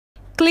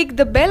Click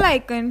the bell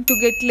icon to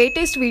get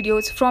latest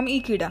videos from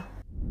Ekeeda.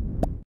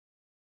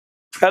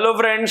 Hello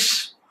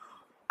friends,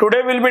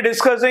 today we'll be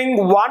discussing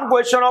one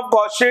question of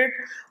cost sheet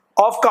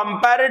of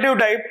comparative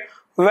type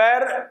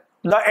where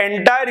the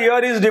entire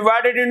year is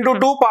divided into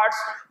two parts,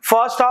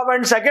 first half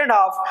and second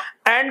half,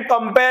 and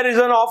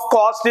comparison of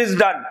cost is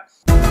done.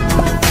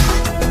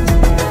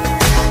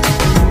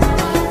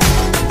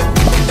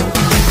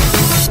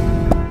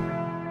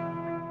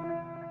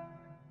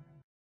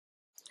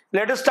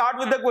 Let us start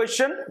with the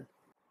question.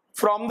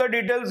 From the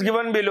details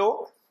given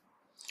below,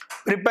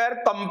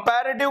 prepare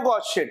comparative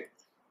cost sheet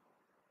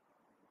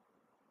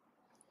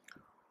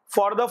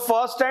for the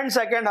first and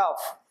second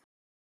half.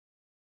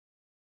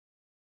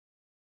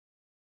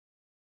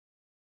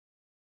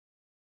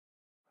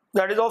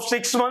 That is of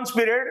 6 months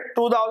period,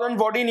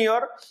 2014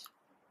 year,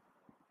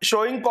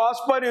 showing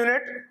cost per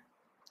unit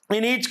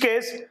in each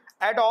case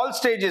at all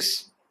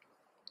stages.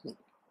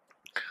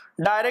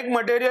 Direct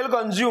material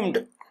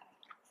consumed,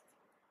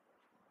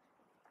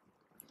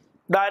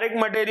 direct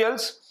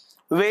materials,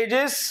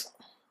 wages,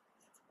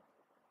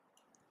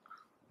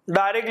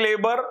 direct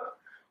labor,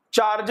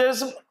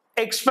 charges,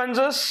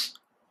 expenses,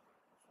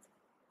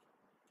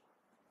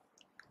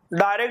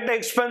 direct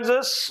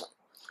expenses,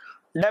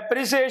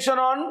 depreciation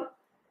on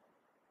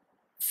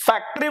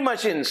factory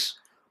machines.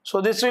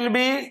 So this will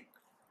be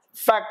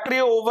factory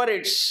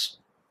overheads,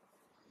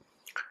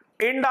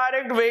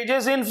 indirect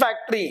wages in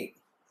factory.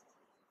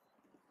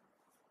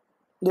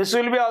 This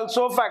will be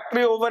also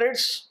factory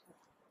overheads,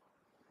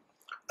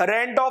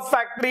 rent of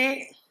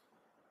factory,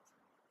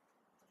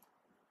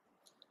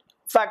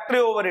 factory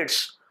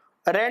overheads,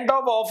 rent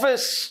of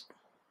office,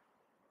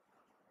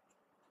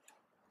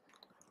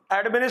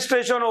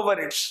 administration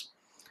overheads,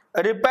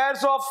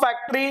 repairs of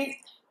factory,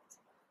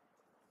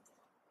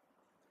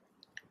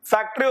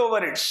 factory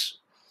overheads,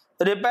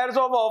 repairs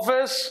of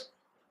office,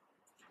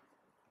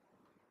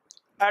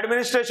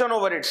 administration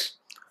overheads,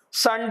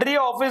 sundry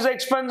office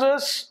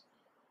expenses,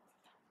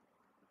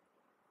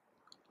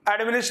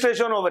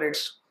 administration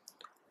overheads.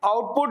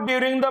 Output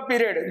during the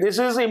period, this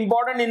is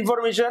important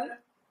information.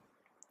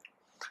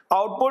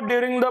 Output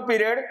during the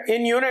period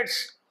in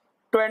units,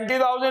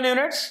 20,000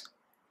 units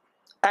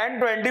and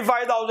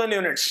 25,000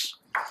 units.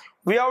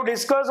 We have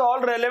discussed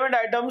all relevant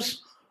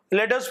items.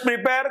 Let us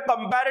prepare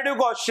comparative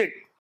cost sheet.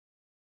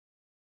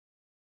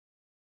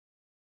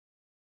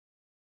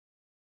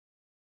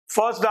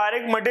 First,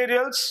 direct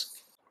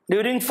materials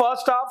during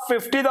first half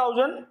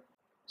 50,000,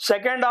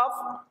 second half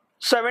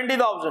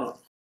 70,000.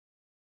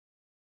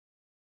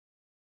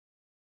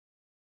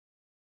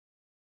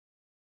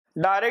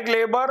 Direct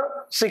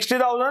labor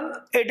 60,000,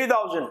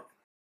 80,000.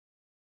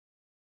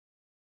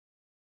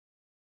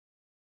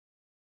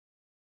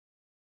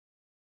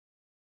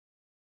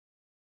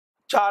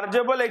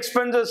 Chargeable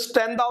expenses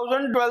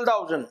 10,000,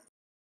 12,000.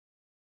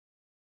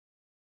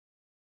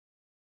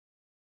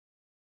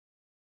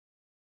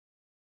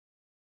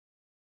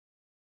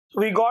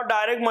 We got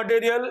direct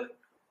material,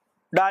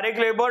 direct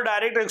labor,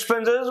 direct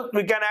expenses.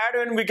 We can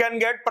add and we can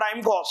get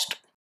prime cost.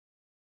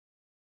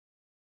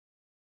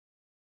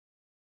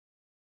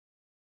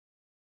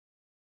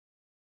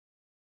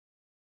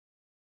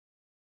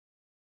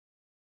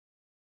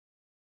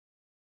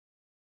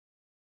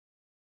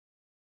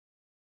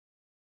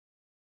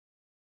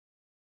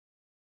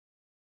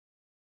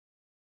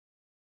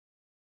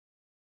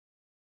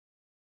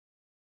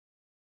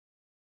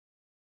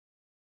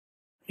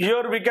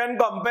 Here we can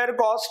compare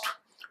cost.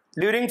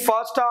 During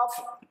first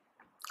half,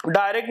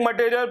 direct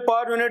material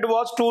per unit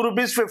was 2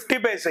 rupees 50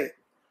 paise.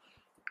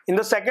 In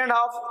the second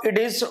half, it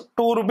is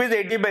 2 rupees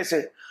 80 paise.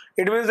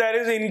 It means there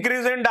is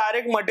increase in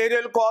direct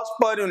material cost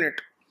per unit.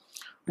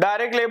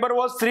 Direct labor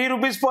was 3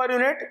 rupees per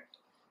unit.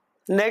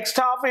 Next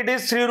half, it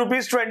is 3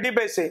 rupees 20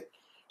 paise.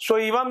 So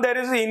even there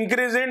is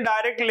increase in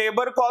direct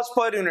labor cost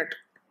per unit.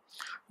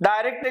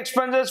 Direct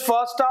expenses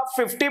first half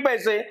 50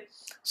 paise,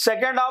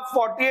 second half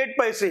 48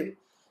 paise.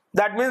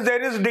 That means there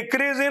is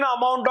decrease in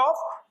amount of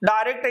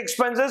direct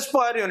expenses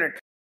per unit.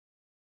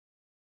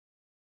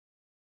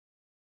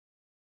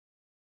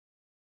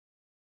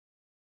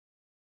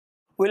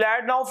 We'll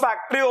add now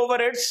factory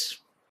overheads.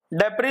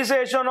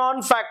 Depreciation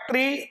on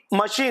factory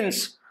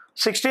machines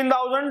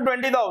 16,000,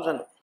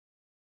 20,000.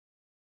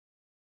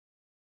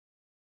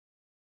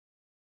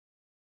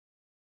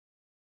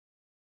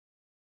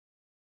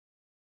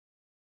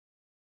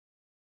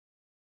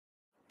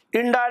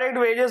 Indirect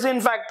wages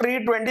in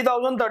factory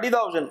 20,000,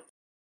 30,000.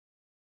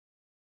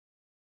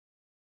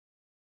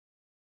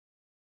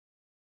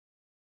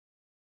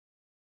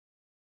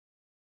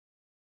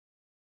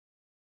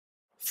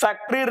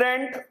 Factory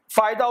rent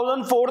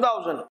 5,000,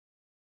 4,000.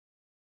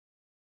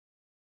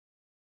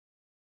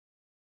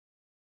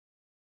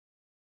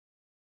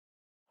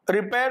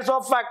 Repairs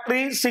of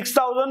factory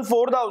 6,000,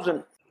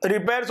 4,000.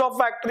 Repairs of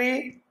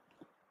factory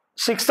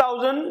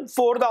 6,000,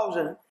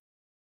 4,000.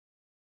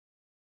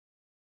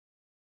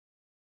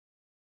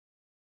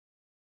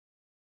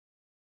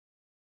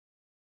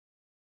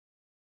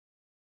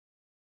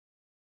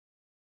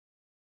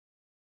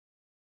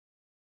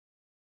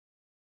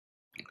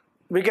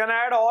 We can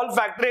add all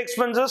factory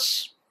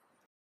expenses.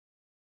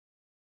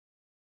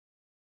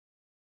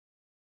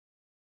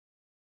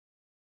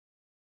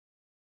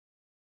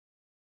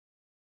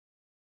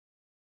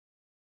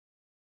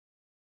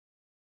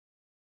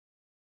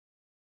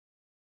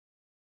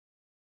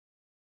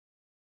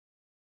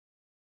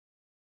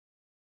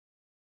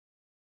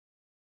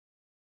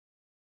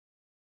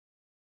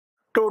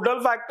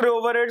 Total factory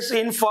overheads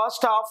in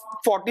first half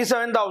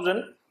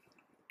 47,000.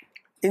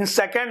 In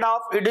second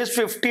half it is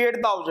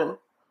 58,000.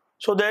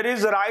 So there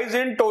is rise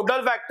in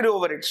total factory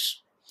overheads.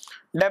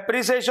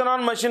 Depreciation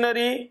on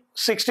machinery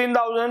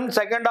 16,000,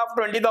 second half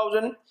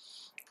 20,000.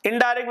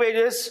 Indirect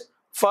wages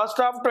first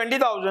half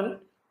 20,000.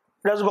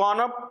 It has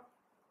gone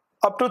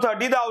up to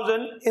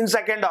 30,000 in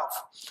second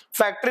half.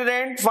 Factory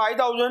rent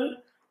 5,000,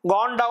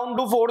 gone down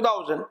to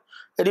 4,000.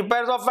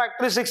 Repairs of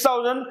factory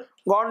 6,000,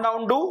 gone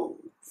down to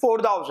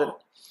 4,000.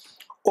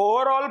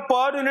 Overall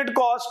per unit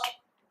cost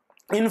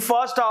in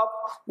first half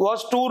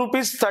was 2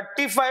 rupees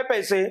 35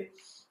 paise,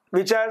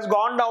 which has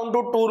gone down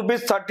to 2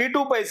 rupees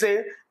 32 paise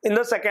in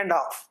the second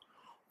half.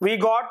 We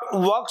got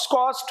works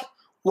cost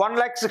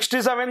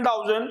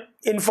 1,67,000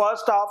 in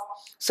first half,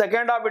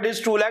 second half it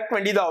is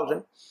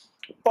 2,20,000.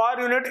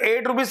 Per unit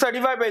 8 rupees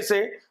 35 paise,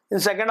 in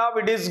second half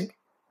it is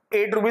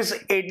 8 rupees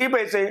 80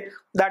 paise,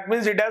 that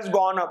means it has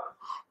gone up.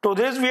 To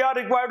this we are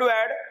required to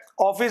add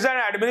office and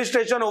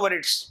administration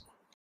overheads.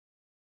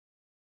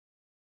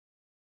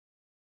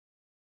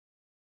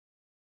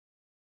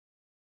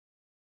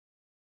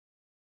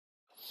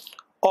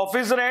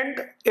 Office rent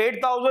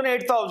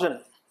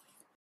 8,000.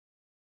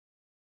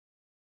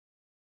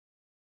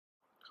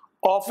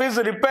 Office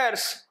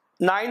repairs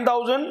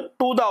 9,000.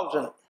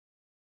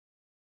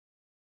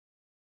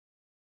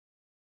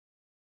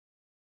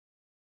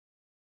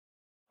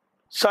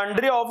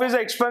 Sundry office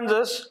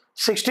expenses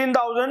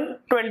 16,000,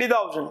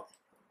 20,000.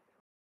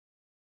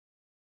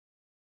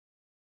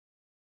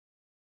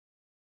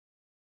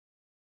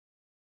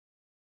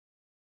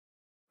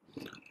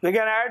 We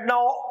can add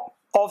now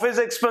office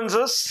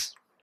expenses.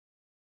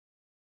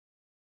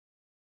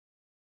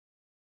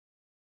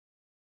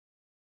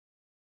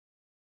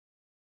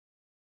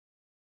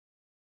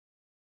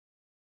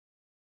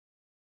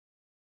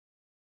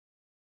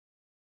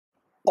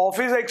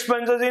 Office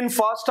expenses in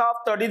first half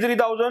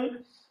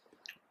 33,000,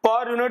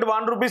 per unit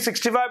 1 rupee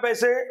 65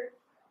 paise.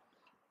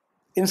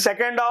 In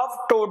second half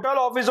total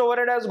office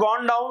overhead has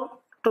gone down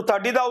to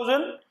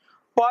 30,000,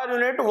 per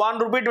unit 1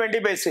 rupee 20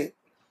 paise.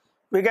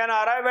 We can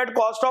arrive at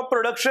cost of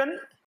production.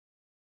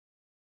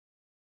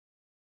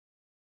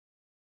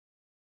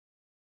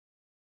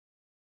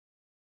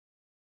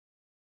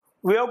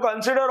 We have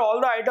considered all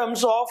the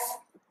items of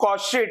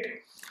cost sheet.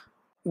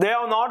 They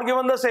have not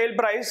given the sale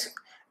price.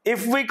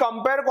 If we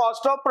compare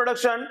cost of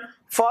production,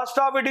 first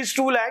half it is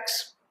 2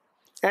 lakhs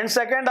and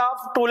second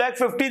half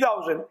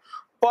 2,50,000.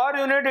 Per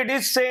unit it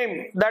is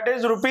same, that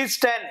is rupees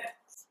 10.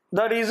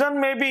 The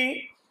reason may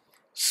be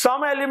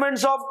some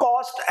elements of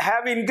cost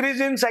have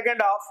increased in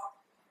second half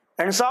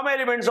and some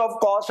elements of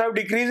cost have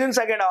decreased in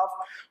second half.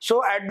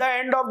 So at the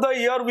end of the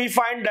year we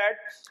find that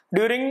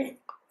during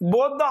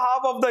both the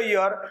half of the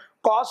year,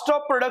 cost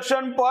of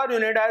production per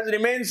unit has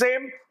remained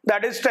same,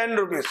 that is 10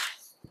 rupees.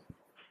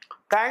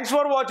 Thanks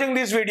for watching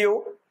this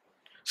video.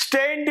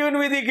 Stay in tune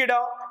with Ekeeda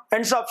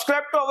and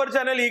subscribe to our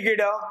channel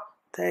Ekeeda.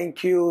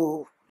 Thank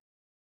you.